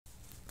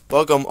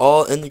Welcome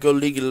all Indigo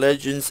League of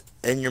Legends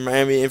and your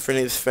Miami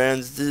Infernapes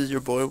fans. This is your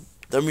boy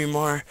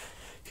WMR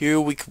here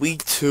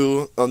week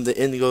 2 on the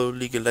Indigo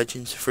League of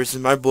Legends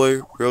versus my boy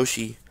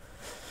Roshi.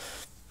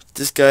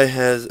 This guy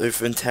has a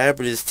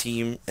fantabulous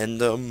team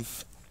and I'm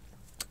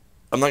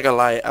not gonna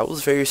lie, I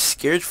was very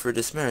scared for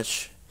this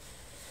match.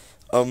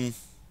 I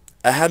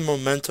had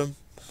momentum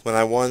when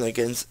I won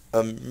against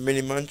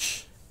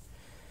Minnemunch,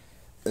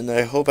 and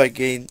I hope I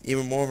gain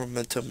even more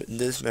momentum in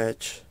this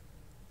match.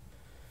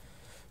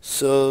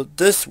 So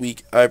this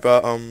week I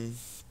brought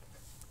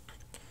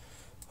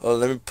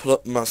let me pull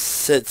up my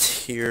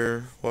sets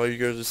here while you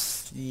guys are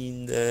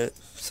seeing that.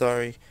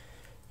 Sorry.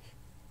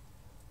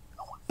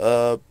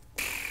 Alright,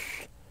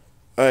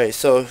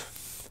 so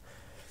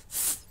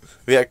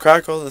we got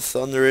Crackle the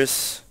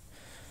Thunderous,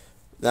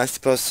 Nasty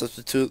Plus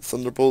Substitute,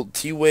 Thunderbolt,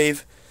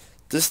 T-Wave.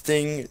 This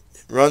thing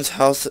runs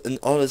house and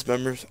all its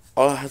members.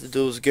 All I have to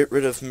do is get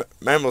rid of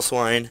Mammal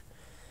Swine,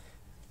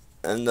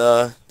 and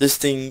this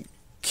thing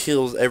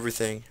kills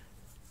everything.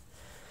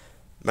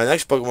 My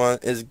next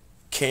Pokemon is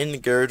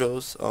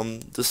Gyarados,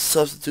 the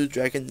Substitute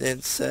Dragon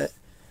Dance set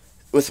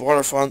with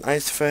Waterfall and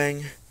Ice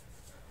Fang.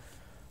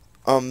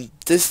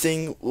 This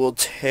thing will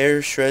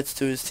tear shreds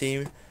to his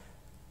team.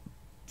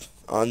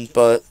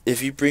 But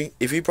if you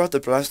brought the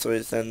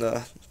Blastoise, then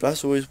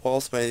Blastoise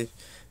walls my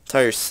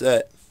entire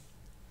set.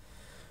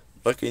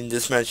 Luckily in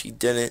this match he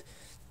didn't.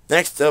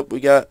 Next up we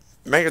got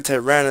Mega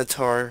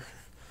Tyranitar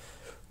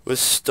with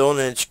Stone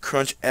Edge,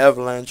 Crunch,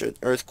 Avalanche, and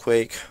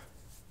Earthquake.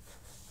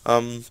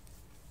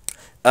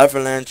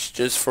 Avalanche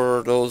just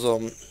for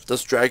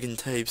those dragon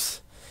types,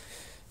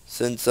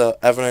 since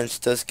Avalanche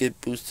does get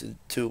boosted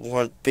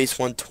to base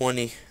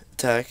 120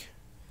 attack.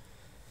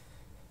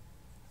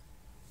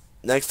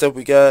 Next up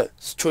we got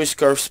Choice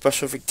Scarf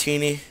Special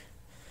Victini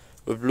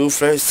with Blue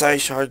Flare,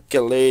 Psyshock,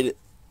 Gallade,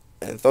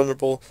 and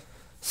Thunderbolt.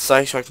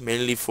 Psyshock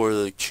mainly for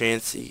the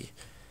Chansey.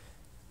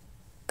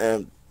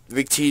 And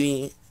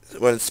Victini,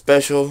 when it's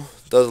special,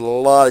 does a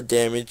lot of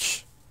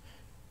damage.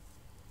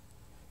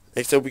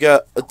 Next up we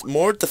got a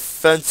more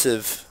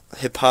defensive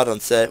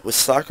Hippodon set with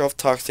Sock Off,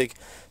 Toxic,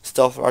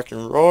 Stealth Rock,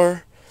 and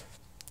Roar.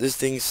 This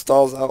thing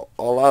stalls out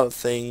a lot of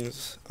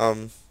things.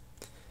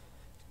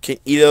 Can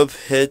eat up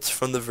hits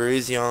from the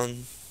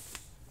Virizion,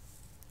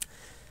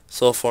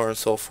 so far and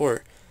so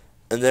forth.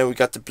 And then we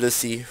got the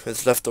Blissey with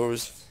its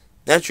leftovers.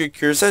 Natural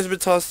Cure,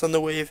 Seismic Thunder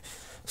Wave,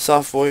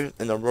 Soft Void,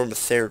 and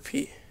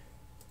Aromatherapy.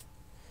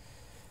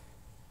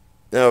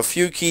 Now a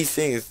few key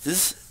things.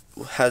 This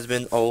has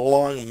been a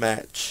long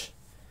match.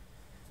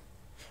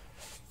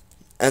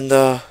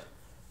 And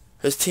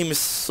his team is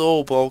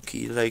so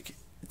bulky, like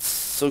it's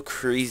so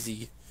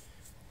crazy.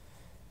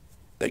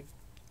 Like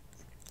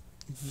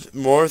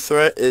more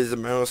threat is a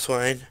Mammal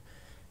Swine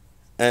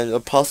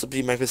and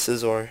possibly Mega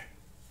Scizor.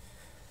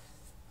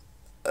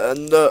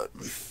 And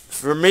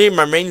for me,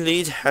 my main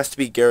lead has to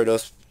be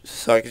Gyarados,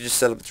 so I can just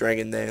set up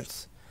Dragon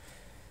Dance.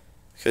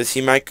 Because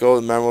he might go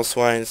with Mammal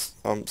Swines,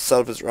 set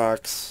up his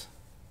rocks,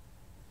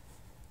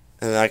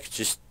 and I could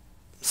just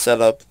set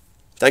up.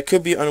 That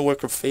could be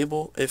Unwork or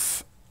Fable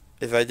if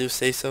I do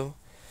say so.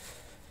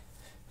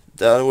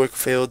 The Unwork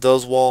Fable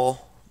does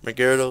wall my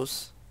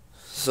Gyarados.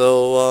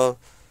 So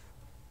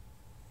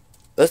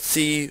let's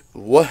see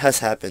what has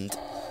happened.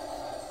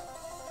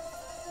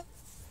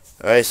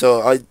 Alright,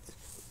 so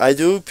I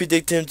do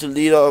predict him to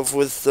lead off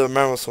with the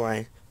Mammal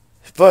Swine,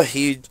 but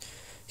he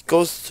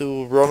goes to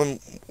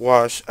Rotom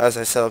Wash as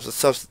I set up the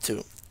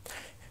substitute.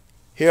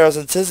 Here I was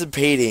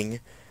anticipating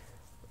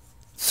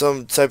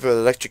some type of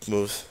electric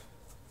move,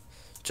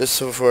 just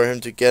so for him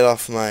to get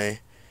off my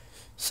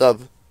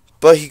sub,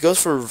 but he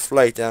goes for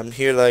Reflect. I'm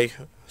here like,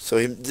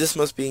 so this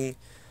must be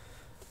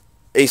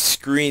a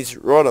screens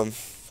Rotom.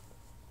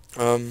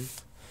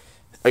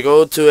 I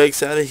go to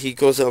Excited, he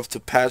goes up to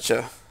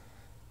Pacha.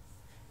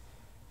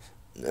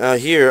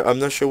 Here, I'm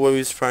not sure what he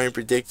was trying to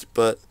predict,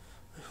 but,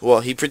 well,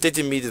 he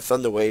predicted me the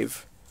Thunder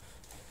Wave.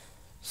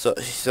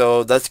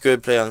 So that's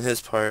good play on his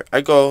part.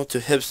 I go to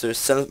Hipster,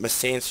 send up my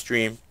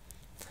Sandstream.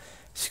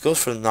 He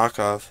goes for the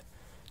knockoff.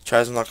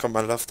 Tries to knock out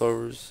my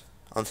leftovers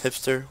on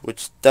Hipster,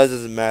 which that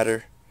doesn't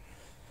matter.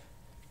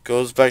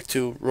 Goes back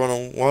to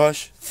Rotom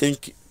Wash,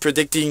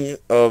 predicting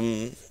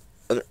a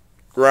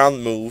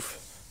ground move.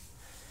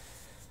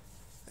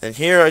 And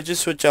here I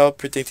just switch out,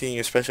 predicting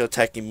a special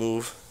attacking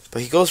move.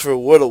 But he goes for a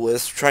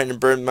Will-O-Wisp, trying to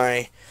burn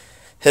my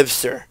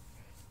Hipster.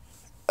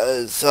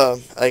 As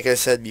like I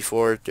said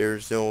before,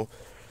 there's no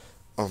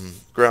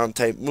ground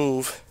type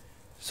move,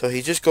 so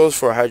he just goes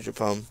for a Hydro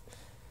Pump.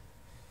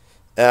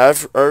 And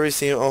I've already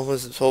seen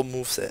almost his whole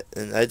moveset,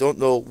 and I don't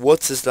know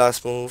what's his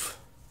last move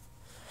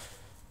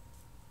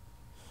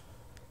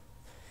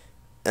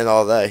and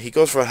all that. He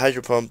goes for a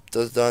Hydro Pump,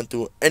 does not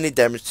do any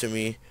damage to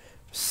me.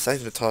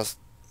 Seismic Toss,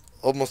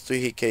 almost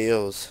 3 hit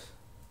KOs.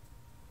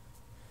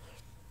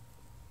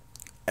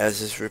 As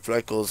his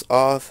Reflect goes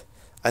off,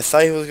 I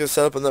thought he was going to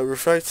set up another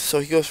Reflect, so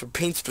he goes for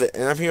Paint Split,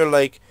 and I'm here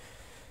like,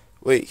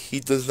 wait, he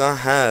does not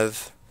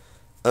have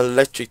an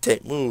electric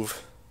type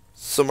move.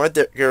 So my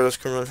Gyarados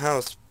can run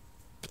house,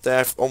 but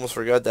I almost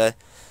forgot that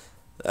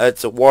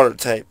That's a water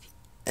type,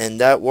 and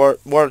that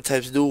water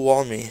types do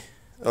wall me,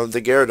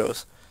 the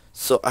Gyarados.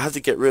 So I have to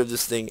get rid of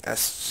this thing as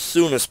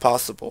soon as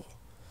possible.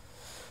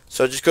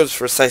 So I just goes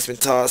for a Seismic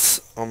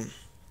Toss.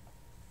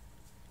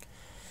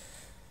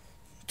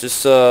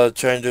 Just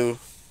trying to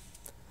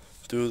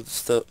do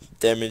the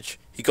damage.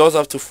 He goes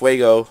off to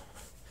Fuego,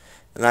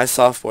 and I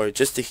software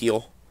just to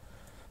heal.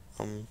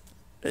 And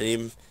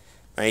even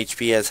my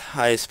HP as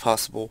high as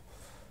possible.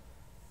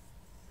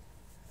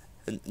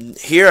 And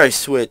here I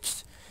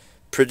switched,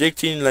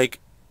 predicting like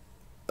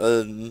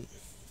a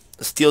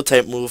steel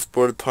type move,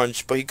 Border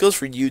Punch, but he goes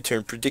for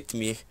U-turn, predicting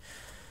me.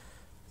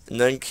 And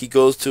then he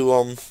goes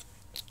to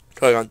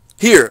Dragon.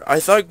 Here, I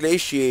thought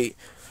Glaciate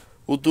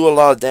will do a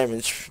lot of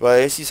damage, but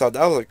I actually saw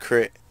that was a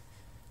crit.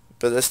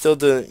 But that still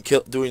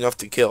didn't do enough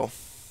to kill.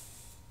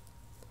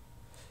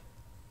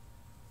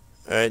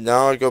 Alright,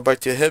 now I go back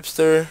to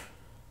Hipster.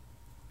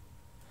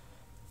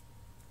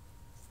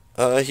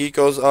 He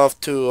goes off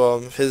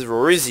to his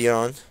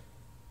Virizion.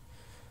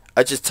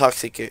 I just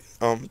toxic it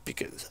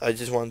because I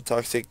just want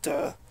toxic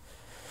the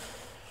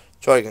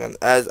Dragon,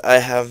 as I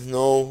have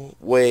no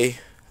way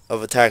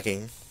of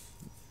attacking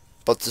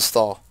but to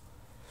stall,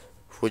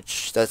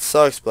 which that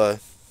sucks. But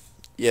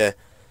yeah,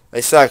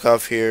 I sack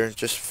off here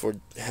just for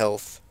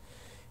health.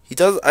 He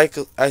does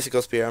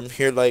Icicle Spear. I'm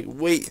here like,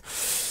 wait,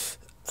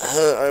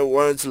 I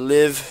wanted to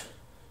live,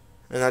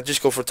 and I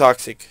just go for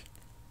toxic.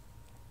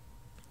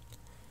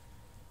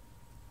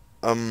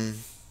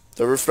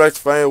 The Reflect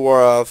finally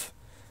wore off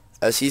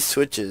as he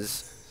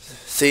switches,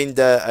 saying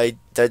that I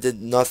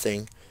did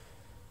nothing,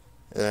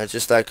 and I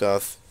just stack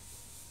off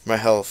my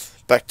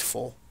health back to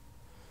full.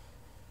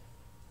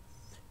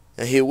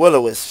 And he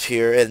Will-O-Wisp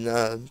here, and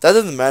that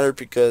doesn't matter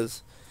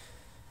because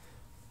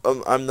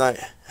I'm not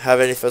have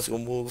any physical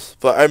moves,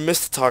 but I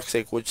missed the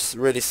toxic, which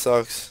really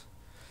sucks.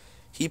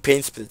 He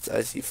pain spits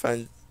as he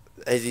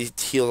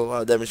heals a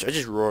lot of damage. I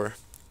just roar.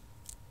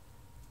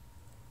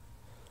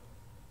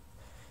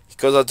 He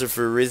goes out to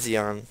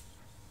Virizion.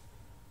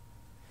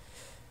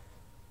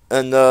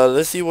 And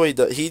let's see what he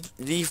does. He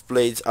Leaf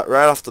Blades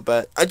right off the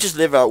bat. I just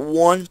live at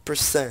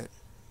 1%,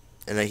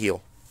 and I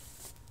heal,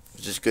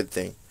 which is a good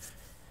thing.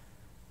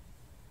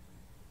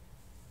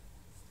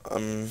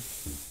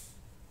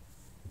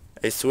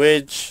 I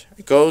switch.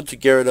 I go to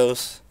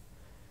Gyarados,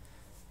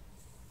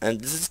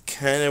 and this is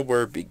kind of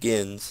where it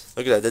begins.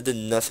 Look at that. That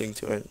did nothing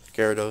to it,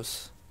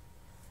 Gyarados.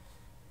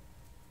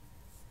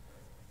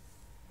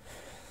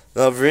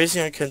 Now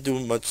Virizion can't do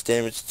much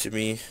damage to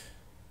me.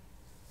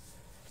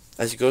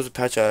 As he goes to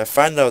patch out, I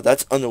find out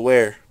that's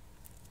unaware.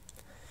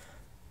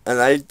 And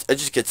I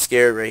just get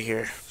scared right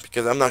here,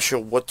 because I'm not sure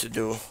what to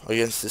do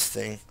against this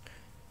thing.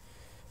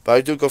 But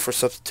I do go for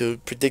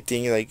Substitute,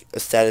 predicting like a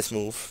status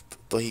move.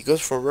 But he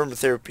goes for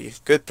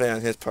Aromatherapy. Good play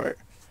on his part.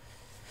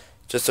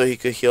 Just so he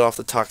could heal off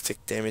the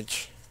toxic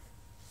damage.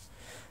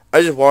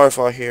 I just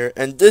Waterfall here,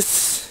 and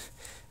this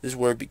is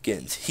where it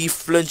begins. He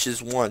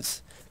flinches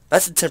once.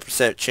 That's a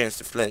 10% chance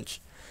to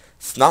flinch.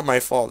 It's not my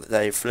fault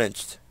that he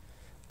flinched.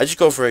 I just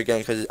go for it again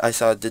because I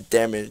saw the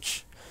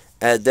damage.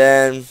 And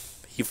then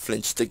he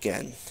flinched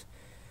again.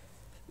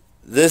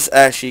 This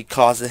actually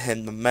caused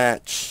him the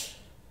match.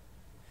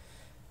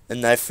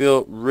 And I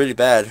feel really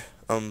bad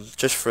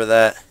just for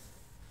that.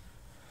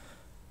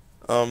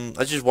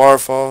 I just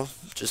Waterfall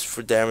just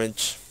for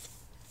damage.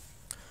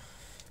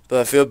 But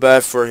I feel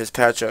bad for his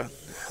Pacha.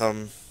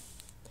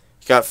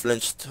 He got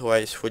flinched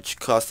twice, which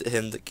cost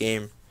him the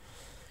game.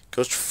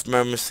 Goes for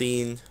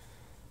Mamacine.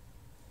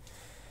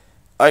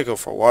 I go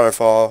for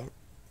Waterfall.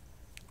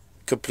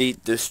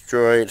 Complete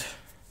destroyed.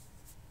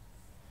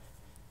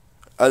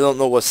 I don't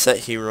know what set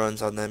he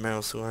runs on that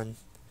Mamacine.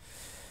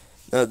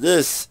 Now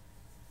this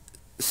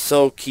is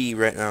so key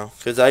right now,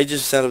 because I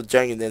just set up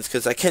Dragon Dance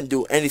because I can't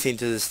do anything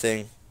to this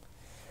thing.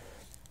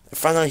 I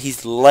found out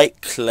he's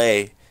like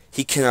clay.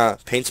 He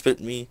cannot paint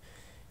spit me.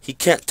 He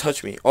can't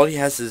touch me. All he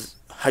has is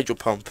Hydro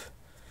Pump.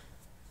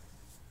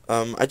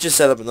 I just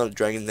set up another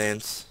Dragon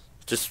Dance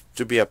just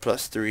to be at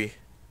 +3.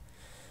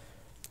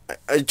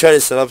 I try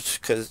to set up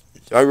because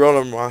I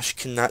Rotom Wash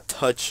cannot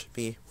touch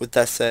me with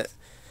that set.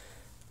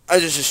 I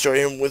just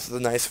destroy him with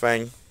the Ice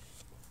Fang.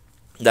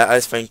 That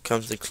Ice Fang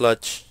comes in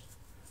clutch.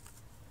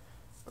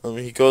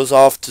 He goes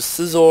off to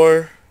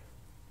Scizor.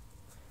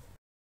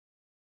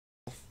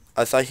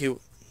 I thought he...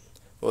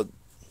 Well,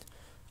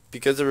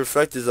 because the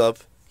Reflect is up,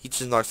 he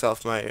just knocks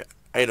off my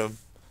item.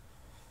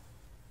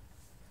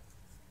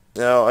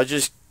 Now, I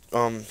just...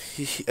 I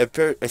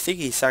think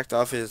he sacked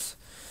off his...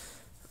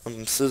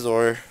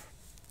 Scizor.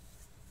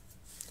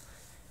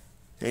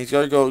 And he's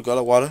gotta go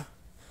Water.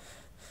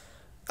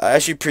 I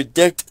actually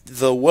predict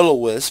the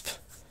Will-O-Wisp.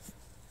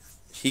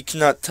 He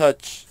cannot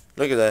touch.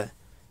 Look at that.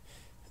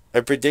 I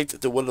predict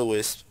the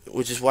Will-O-Wisp,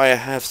 which is why I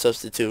have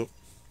Substitute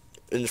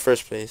in the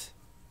first place.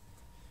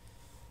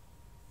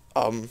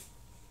 The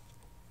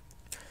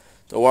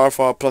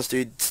Waterfall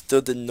 +3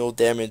 still did no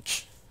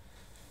damage.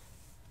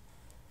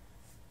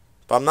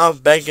 But I'm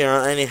not banking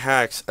on any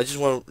hacks. I just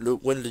want to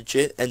win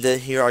legit, and then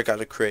here I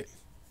got a crit.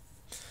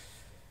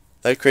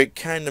 That crit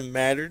kind of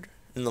mattered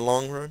in the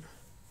long run.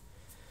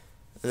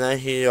 And then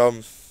he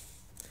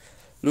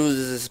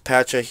loses his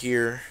Pacha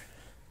here.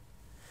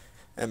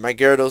 And my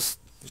Gyarados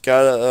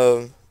got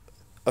a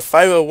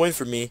 5-0 win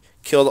for me.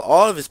 Killed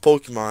all of his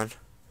Pokemon.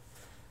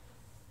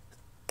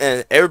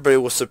 And everybody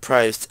was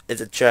surprised in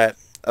the chat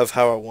of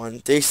how I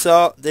won. They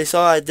saw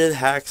I did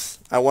hacks.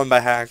 I won by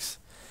hacks.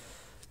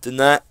 Did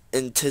not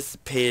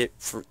anticipate it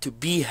to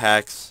be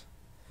hacks.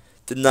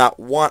 Did not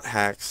want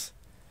hacks.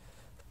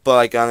 But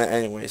I got it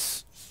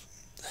anyways.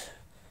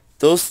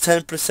 Those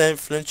 10%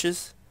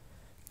 flinches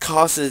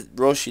costed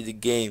Roshi the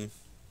game.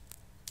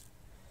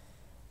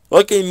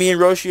 Luckily, me and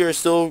Roshi are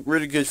still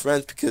really good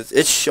friends because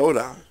it's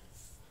Showdown.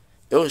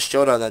 It was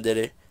Showdown that did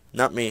it,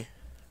 not me.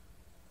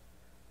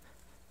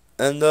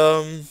 And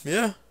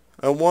yeah,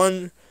 I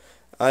won.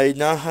 I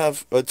now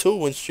have a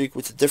 2-win streak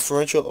with a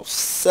differential of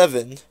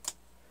 7.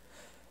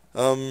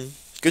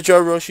 Good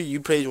job, Roshi.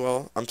 You played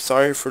well. I'm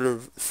sorry for the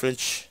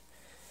flinch.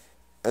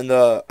 And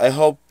I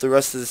hope the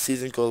rest of the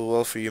season goes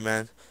well for you,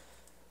 man.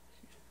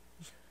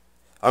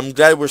 I'm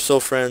glad we're still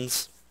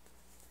friends.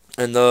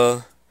 And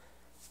I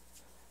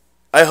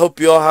hope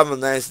you all have a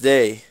nice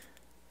day.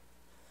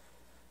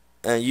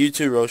 And you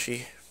too,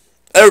 Roshi.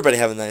 Everybody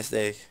have a nice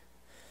day.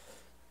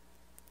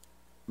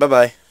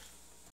 Bye-bye.